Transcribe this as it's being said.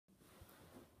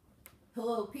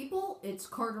Hello people, it's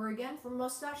Carter again from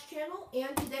Mustache Channel,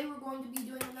 and today we're going to be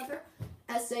doing another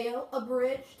SAO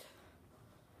abridged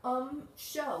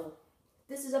show.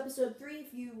 This is episode 3.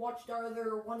 If you watched our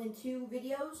other 1 and 2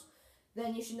 videos,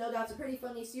 then you should know that's a pretty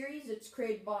funny series. It's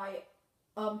created by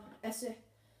SAO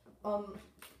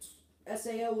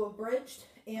abridged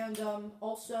and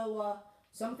also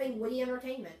something witty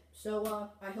entertainment. So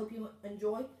I hope you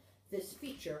enjoy this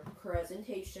feature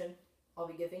presentation. I'll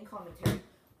be giving commentary.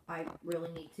 I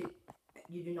really need to.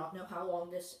 You do not know how long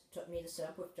this took me to set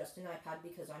up with just an iPad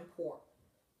because I'm poor.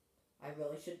 I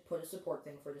really should put a support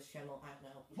thing for this channel. I don't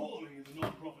know. The following is a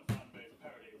non-profit fan-based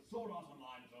parody. Sword Art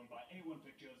Online is owned by A1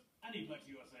 Pictures, Aniplex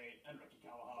USA, and Reki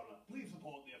Kawahara. Please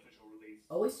support the official release.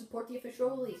 Always support the official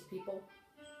release, people.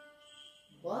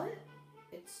 What?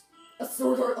 It's a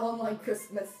Sword Art Online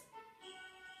Christmas.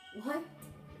 What?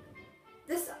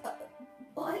 This, what?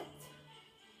 What?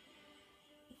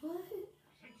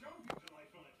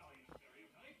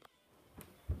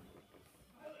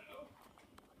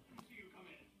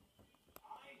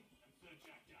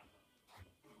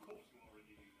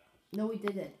 No, we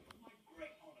didn't.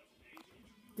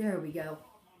 There we go.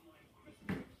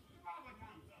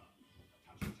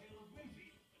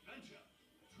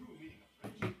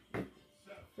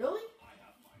 Really?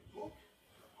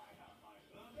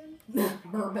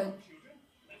 Bourbon.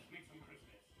 Let's make some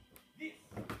Christmas. This is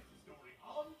the story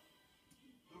of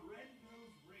the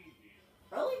Red-Nosed Reindeer.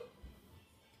 Really?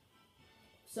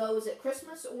 So is it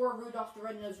Christmas or Rudolph the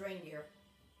Red-Nosed Reindeer?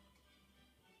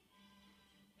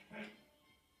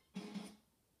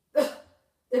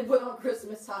 They put on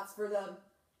Christmas hats for them.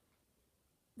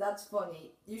 That's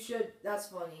funny. You should. That's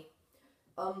funny.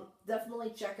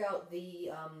 Definitely check out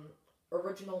the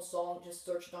original song. Just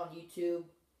search it on YouTube.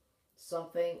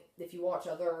 Something. If you watch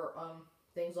other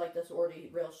things like this or the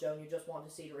real show and you just want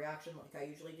to see the reaction like I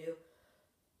usually do,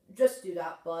 just do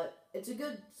that. But it's a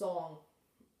good song,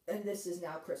 and this is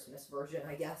now Christmas version,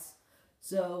 I guess.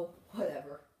 So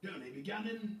whatever. Journey began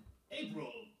in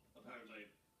April. Apparently,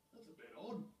 that's a bit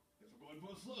odd. For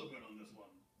a slow burn on this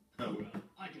one. Oh well,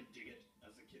 I can dig it,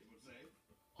 as the kids would say.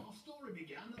 Our story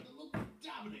began at the local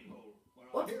davening hole, where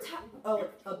What's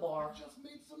a bar. Just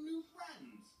made some new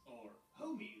friends, or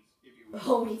homies, if you will.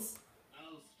 Homies.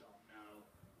 I'll stop now.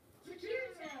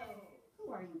 Kirito! Who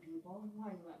are you people? Why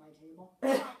are you at my table?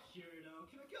 Kirito,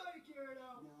 can I call you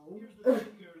Kirito? No. Here's the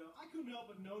thing, Kirito. I couldn't help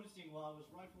but noticing while I was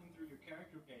rifling through your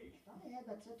character page. I thought I had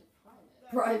that set to private.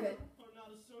 Private. Are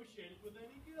not associated with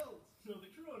any guilds. So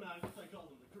the crew and I call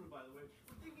them the crew by the way,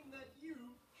 were thinking that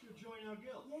you should join our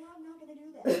guild. Yeah, I'm not gonna do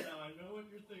that. Now I know what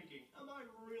you're thinking. Am I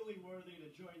really worthy to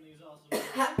join these awesome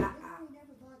I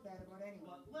never thought that about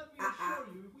anyone. But let me assure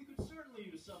you, we could certainly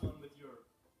use someone with your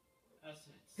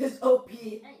assets. His OP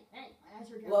Hey, I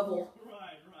answered your level.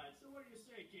 Right. So what do you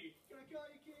say, Key? Can I call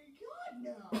you Key? God,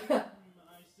 no.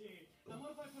 I see. Now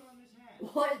what if I put on this hat?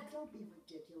 What? Don't be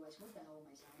ridiculous. What the hell am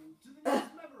I saying? To the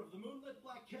next member of the Moonlit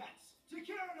Black Cats,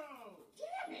 Takirano!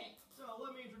 Damn it! So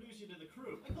let me introduce you to the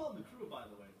crew. I call them the crew, by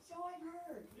the way. So I've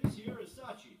heard. This here is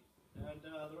Sachi, and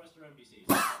the rest are NPCs.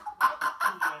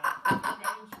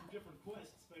 Companions from different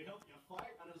quests. They help you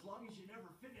fight, and as long as you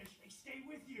never finish, they stay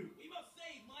with you. We must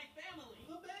save my family.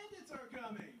 The bandits are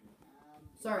coming.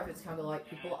 Sorry if it's kind of like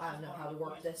people. I don't know how to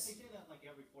work this. They say that like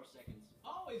every 4 seconds.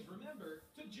 Always remember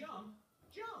to jump.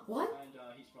 What? And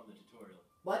he's from the tutorial.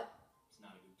 What? It's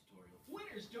not a good tutorial.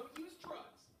 Winners don't use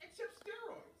drugs, except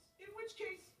steroids. In which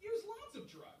case, use lots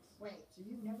of drugs. Wait, so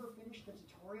you've never finished the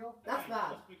tutorial? That's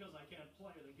bad. Just because I can't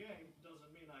play the game doesn't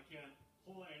mean I can't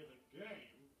play the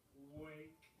game.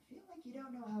 Wink. I feel like you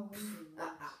don't know how winning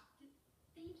works.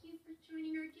 Thank you for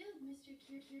joining our guild, Mr.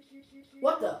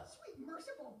 What the? Sweet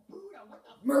merciful Buddha, what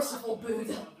the Merciful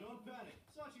Buddha. Don't panic.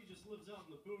 Sachi just lives out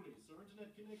in the boonies, so our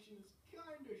internet connection is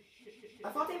kinda shit. I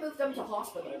thought they moved them to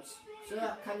hospitals, so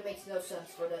that kind of makes no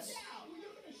sense for this.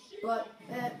 But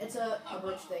it's a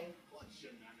bridge thing. What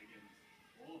shenanigans?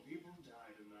 4 people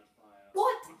died in that fire.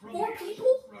 What? But from 4 the ashes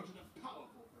people? sprouted a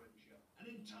powerful friendship. And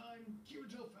in time,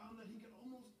 Kirito found that he could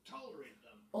almost tolerate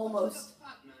them. Almost. The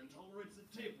fat man tolerates the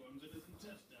tapeworms in his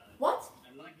intestines. What?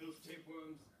 And like those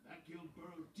tapeworms, that guild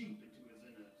burrowed deep into his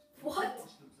innards. What? They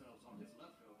gorged themselves on his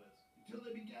leftovers until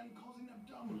they began causing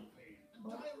abdominal pain and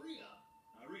diarrhea.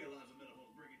 I realize the metaphor's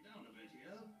bringing it down a bit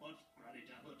here, but Granny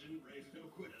Dapper didn't raise no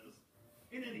quitters.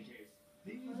 In any case,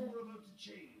 things were about to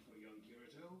change for young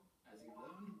Kirito as he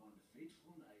learned one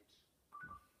fateful night.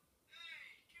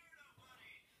 Hey, Kirito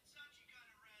buddy! Sachi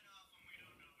kinda ran off and we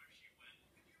don't know where she went.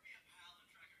 Could you be a pal and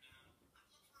track her down? I've looked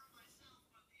for her myself,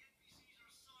 but the NPCs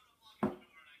are sort of blocking the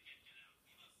door and I can't get out.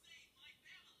 We must save my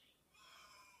family!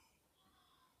 Whoa!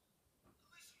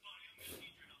 Listen, buddy, I'm gonna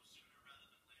need your help sooner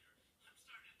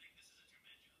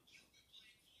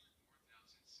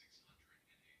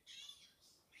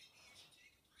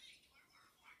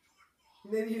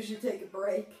Maybe you should take a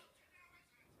break.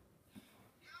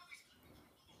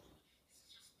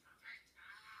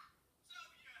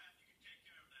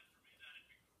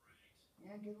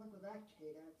 Yeah, good luck with that,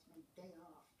 Kata. It's my day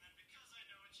off. And because I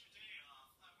know it's your day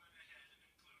off, I went ahead and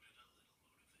included a little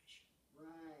motivation.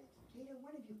 Right. Kata,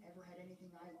 when have you ever had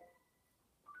anything I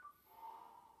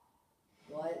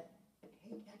What?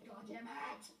 hate that goddamn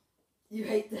hat? You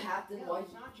hate the hat, then Yeah, why?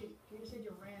 Sachi. Kata said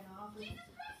you ran off. Jesus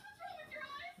Christ, what's wrong with your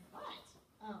eyes? What?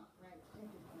 Oh, right.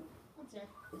 One sec.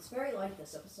 It's very light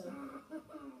this episode.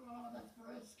 Oh, that's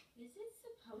brisk. Is it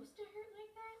supposed to hurt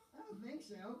like that? I don't think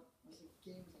so. Unless the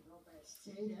game was developed by a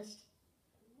sadist.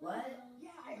 What?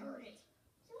 Yeah, I heard it.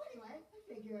 So anyway, I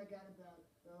figure I got about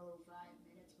 5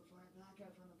 minutes before I black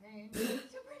out from the pain.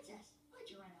 So Princess, why'd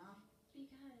you run off?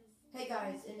 Because... Hey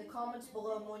guys, in the comments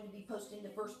below, I'm going to be posting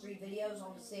the first 3 videos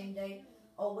on the same day.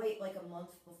 I'll wait like a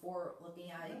month before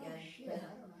looking at it Oh, again. shit, I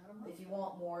don't know how to If you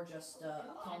want more, just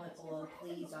comment below,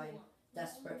 please. I'm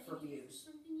desperate for views.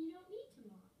 Something you don't need to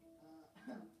mock.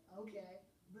 Okay.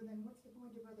 But then what's the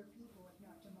point of other people if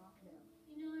not to mock them?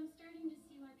 You know, I'm starting to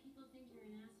see why people think you're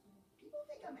an asshole. People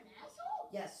think I'm an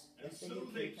asshole? Yes, And yes they so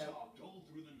do, they Kirito. talked all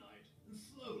through the night, and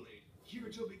slowly,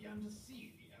 Kirito began to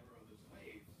see the error of his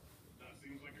ways. That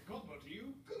seems like a combo to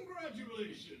you.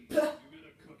 Congratulations! You get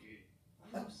a cookie.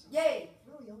 Wow, son, Yay! it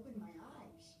really opened my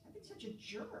eyes. I've been such a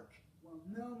jerk. Well,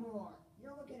 no more.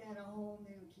 You're looking at a whole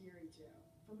new Kirito.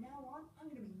 From now on, I'm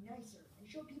gonna be nicer and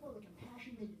show people the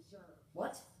compassion they deserve.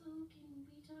 What? So, can we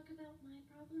talk about my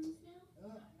problems now?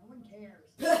 Ugh, no one cares.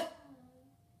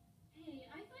 Hey,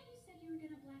 I thought you said you were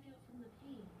gonna black out from the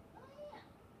pain. Oh yeah.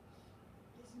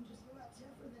 Guess I'm just a lot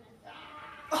tougher than I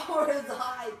thought. Oh, his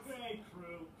eyes! Hey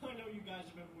crew, I know you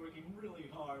guys have been working really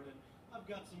hard and I've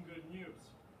got some good news.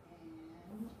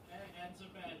 And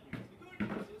some bad news. The good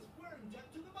news is we're in debt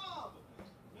to the mob.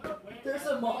 No, wait, There's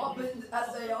that's a mob bad in news.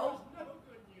 SAO? There's no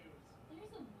good news.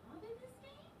 There's a mob in this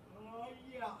game?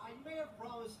 Yeah, I may have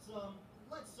promised some,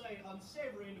 let's say,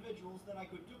 unsavory individuals that I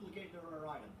could duplicate their rare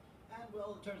item. And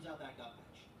well, it turns out that got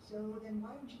patched. So then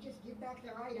why don't you just give back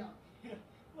their item?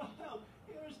 Well,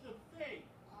 here's the thing.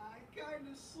 I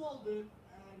kinda sold it,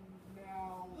 and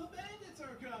now... The bandits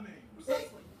are coming!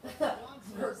 Precisely.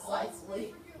 Precisely.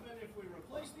 Forgiven if we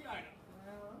replace the item.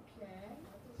 Well, okay.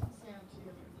 That doesn't sound too...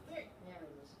 Here's the thing. There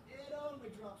it is. It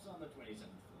only drops on the 27th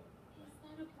floor. Is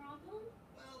that a problem?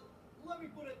 Well, let me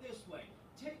put it this way.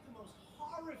 Take the most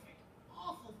horrific,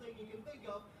 awful thing you can think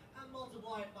of and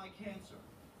multiply it by cancer.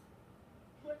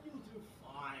 But you'll do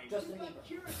fine. Justin You've got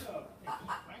Kirito. And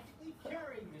he's practically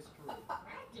carrying this crew.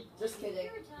 Practically. Just kidding.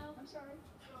 Kirito. I'm sorry.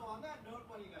 So on that note,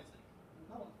 what do you guys think?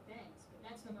 Oh, thanks, but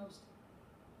that's the most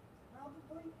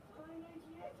probably fine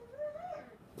idea I've ever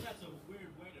heard. That's a weird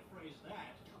way to phrase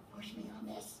that. Don't push me on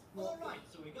this. Alright,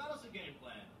 so we got us a game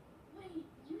plan. Wait,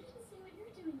 you didn't say what you're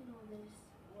doing in all this.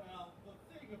 Well, the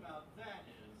thing about that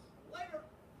is... Later!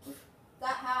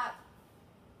 That hat.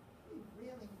 We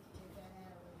really need to take that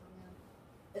hat away from him.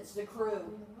 It's the crew.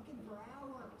 We've been looking for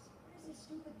hours. When is this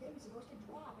stupid thing supposed to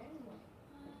drop anyway?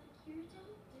 Kirito,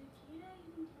 did Kira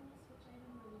even tell us which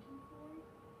item we're looking for?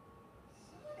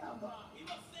 Son of a... We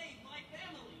must save my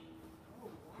family!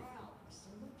 Oh, wow. A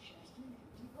single chest in an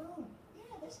empty room.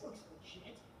 Yeah, this looks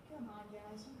legit. Come on,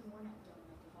 guys. Even we're not dumb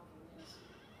enough to fall for this.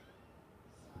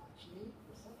 Sachi,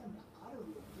 you set them to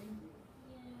auto-loop, didn't you?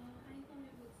 Yeah, I thought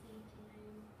it would save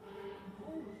time.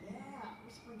 Oh, yeah.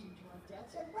 We're sprinting to our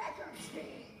deaths at record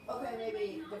speed. Okay,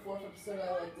 maybe the 4th episode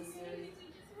I like this series. Maybe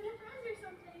we just won a prize or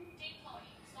something.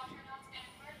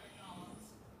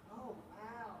 Oh,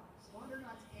 wow.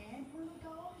 Slaughternauts and murder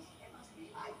goals? It must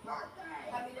be my birthday!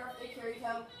 Happy birthday,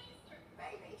 Kirito.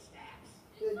 Baby steps!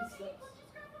 Good Okay, stuff. let's just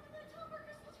grab one of the top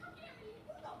workers. Let's go get me.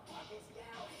 Who the fuck is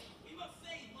Gary? We must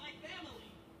save my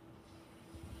family!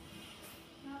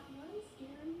 Not one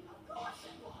scary. Of course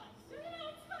it was! No,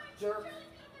 it's fine. Jerk.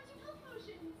 Charlie's got a bunch of health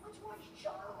potions. Which one's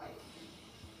Charlie?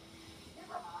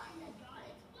 Never mind, I got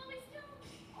it. Well, we still...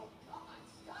 Oh, God,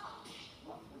 stop!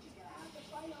 Look, we're just gonna have to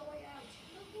fight our way out.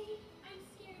 Okay, I'm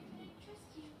scared, but I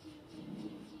trust you.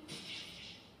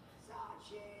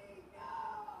 Sachi,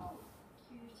 no!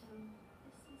 Kirito,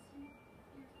 this isn't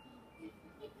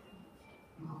your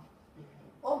fault.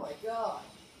 Oh my god.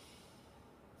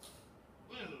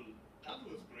 Well, that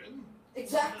was grim.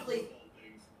 Exactly. As with all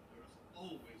things, there's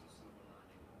always a silver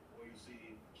lining. For you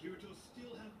see, Kirito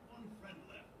still had one friend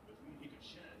left with whom he could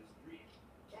share his grief.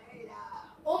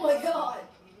 Kata! Oh my god.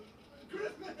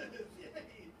 Christmas!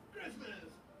 Yay! Christmas!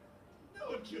 No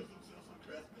one kills themselves on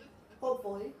Christmas.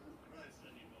 Hopefully. Christ,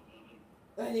 I need more bourbon.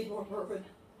 I need more bourbon.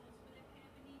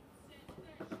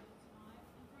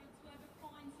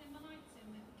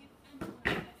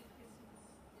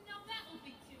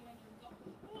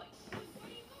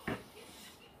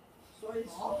 voice.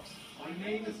 Folks? My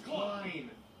name is Klein.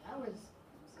 That was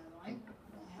unsettling. The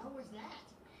hell was that?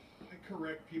 I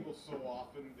correct people so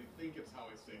often, they think it's how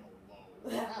I say hello.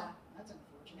 Yeah, that's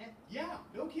unfortunate. Yeah,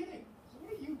 no kidding. So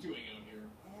what are you doing out here?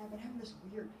 Yeah, I've been having this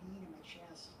weird pain in my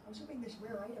chest. I was hoping this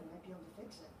rare item might be able to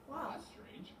fix it. Wow. That's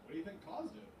strange. What do you think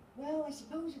caused it? Well, I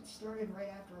suppose it started right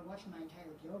after I watched my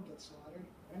entire guild get slaughtered.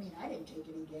 But I mean, I didn't take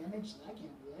any damage, so that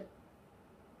can't be it.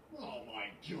 Oh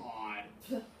my god.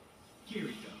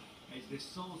 Kirito, as the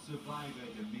sole survivor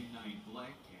of the Midnight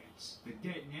Black Cats, the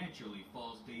debt naturally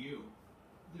falls to you.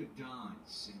 The Don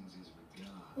sends his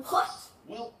regards. What?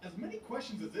 Well, as many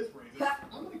questions as this raises,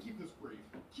 I'm gonna keep this brief.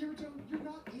 Kirito, you're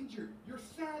not injured. You're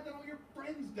sad that all your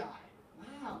friends died.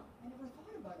 Wow, I never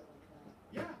thought about it like that.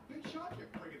 Yeah, good shot, you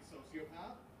friggin'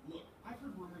 sociopath. Look, I've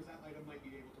heard rumors that item might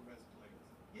be able to res players.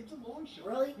 It's a long shot.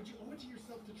 Really? But you owe it to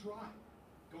yourself to try.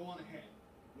 Go on ahead.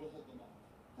 We'll hold them off.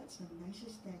 That's the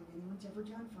nicest thing anyone's ever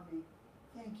done for me.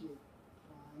 Thank you.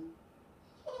 Fine.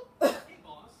 Hey,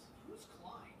 boss. Who's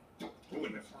Klein? Don't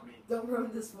ruin this for me. Don't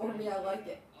ruin this for me, I like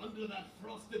it. Under that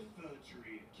frosted fir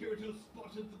tree, Kirito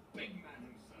spotted the big man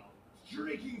himself,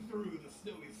 streaking through the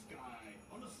snowy sky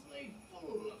on a sleigh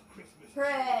full of Christmas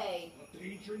Hooray! trees. A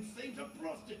patron saint of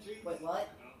prostitutes. Wait, what?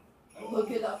 Oh,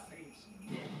 Look it up. saints.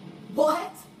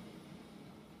 What?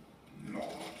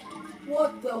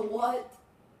 What the what?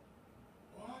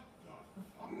 What the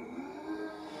fuck?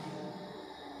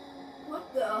 What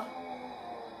the?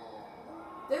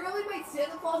 They really made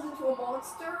Santa Claus into a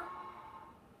monster?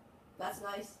 That's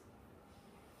nice.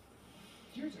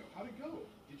 Kirito, how'd it go?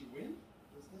 Did you win?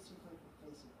 Does this look like the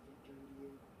face of victory to you?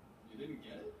 You didn't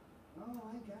get it? Oh,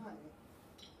 I got it.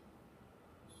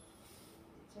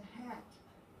 It's a hat.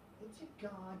 It's a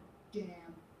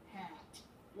goddamn hat.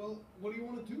 Well, what do you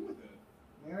want to do with it?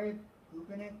 Wear it, poop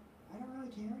in it. I don't really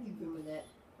care anymore. Doing it.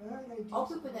 But I do I'll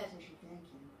poop in suppose it. I should thank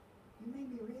you. You made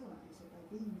me realize that by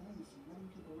being nice and letting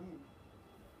people in, I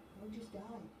would just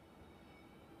die.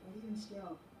 But even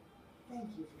still,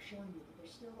 thank you for showing me that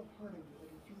there's still a part of me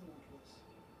that can feel like this.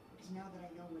 Because now that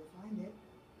I know where to find it,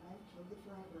 I've killed it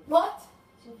forever. What?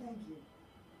 So thank you.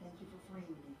 Thank you for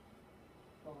freeing me.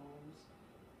 Balls.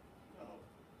 No.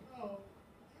 No.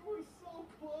 You were so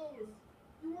close.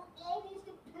 You were almost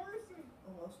a person.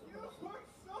 Almost a You person. were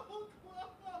so close.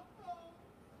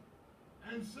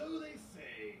 And so they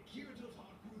say, Kirito's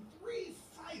heart grew 3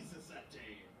 sizes that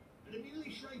day, and immediately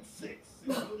shrank 6,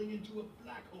 exploding into a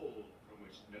black hole from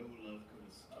which no love could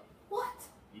escape. What?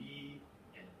 The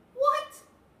end. What?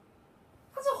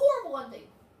 That's a horrible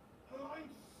ending. Oh, I'm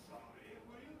sorry.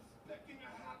 Were you expecting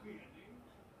a happy ending?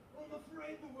 Well, I'm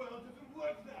afraid the world doesn't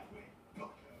work that way,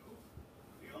 bucko.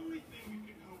 The only thing you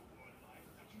can hope for in life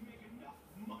is that you make enough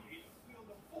money to fill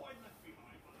the void left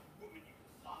behind by the woman you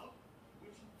love,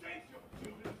 which takes your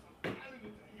children from island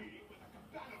to Tahiti with a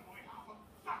cabana boy half a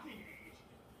fucking age.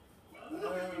 Well,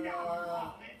 look at me now, you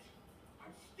wallet.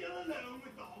 I'm still alone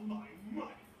with all my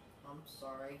money. I'm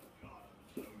sorry. God,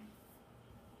 I'm alone.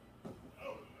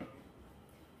 Oh,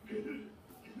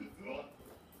 no.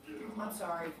 I'm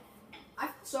sorry. I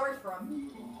feel sorry for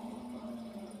him.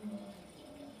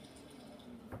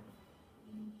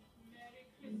 Merry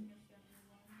Christmas,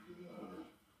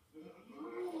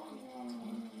 everyone.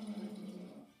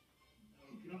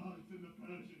 Oh God, it's in the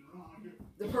Persian rug.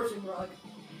 The Persian rug.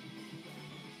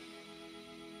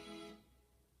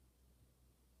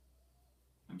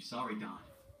 I'm sorry, Don.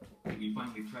 We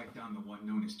finally tracked down the one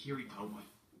known as Kirito, but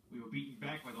we were beaten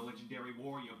back by the legendary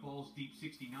warrior Balls Deep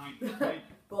 69 instead.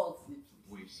 Balls. Who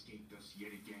escaped us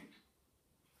yet again.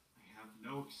 I have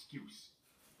no excuse,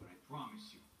 but I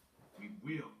promise you,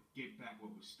 we will get back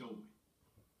what was stolen.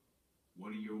 What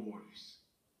are your orders,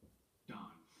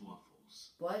 Don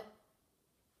Fluffles? What?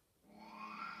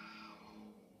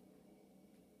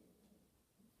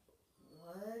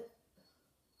 What?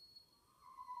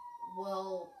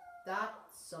 Well,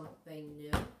 that's something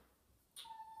new.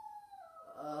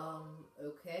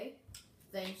 Okay.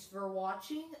 Thanks for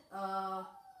watching.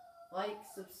 Like,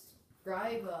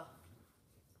 subscribe,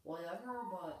 whatever,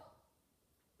 but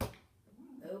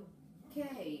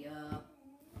okay,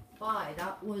 bye.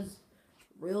 That was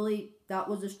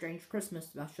a strange Christmas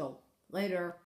special. Later.